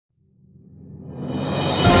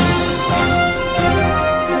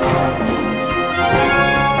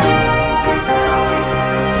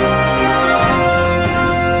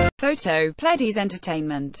Photo, Pledis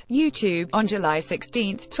Entertainment, YouTube. On July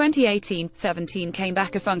 16, 2018, 17 came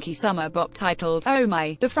back a funky summer bop titled Oh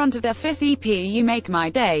My, the front of their fifth EP You Make My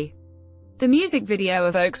Day. The music video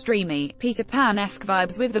evokes dreamy, Peter Pan-esque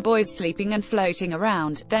vibes with the boys sleeping and floating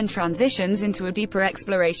around, then transitions into a deeper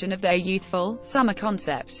exploration of their youthful, summer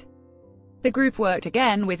concept. The group worked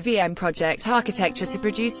again with VM Project Architecture to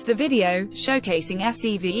produce the video, showcasing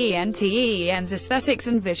SEVENTEEN's aesthetics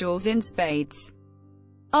and visuals in spades.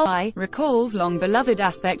 Oh My recalls long-beloved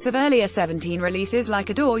aspects of earlier 17 releases like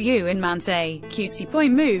Adore You and Man Say, cutesy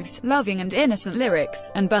point moves, loving and innocent lyrics,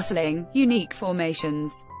 and bustling, unique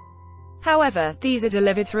formations. However, these are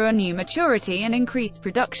delivered through a new maturity and increased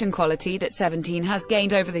production quality that 17 has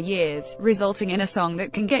gained over the years, resulting in a song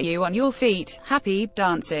that can get you on your feet, happy,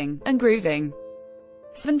 dancing, and grooving.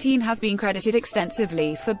 17 has been credited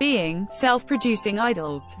extensively for being self-producing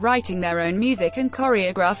idols, writing their own music and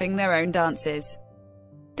choreographing their own dances.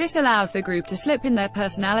 This allows the group to slip in their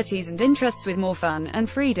personalities and interests with more fun and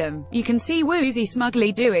freedom. You can see Woozy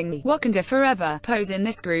smugly doing the Wakanda Forever pose in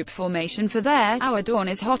this group formation for their Our Dawn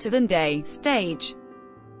is Hotter Than Day stage.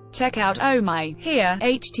 Check out Oh My here,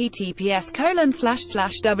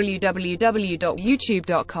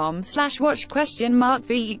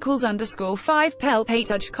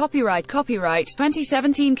 https://www.youtube.com/watch?v=5pel8 copyright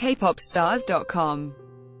 2017 kpopstars.com.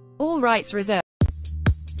 All rights reserved.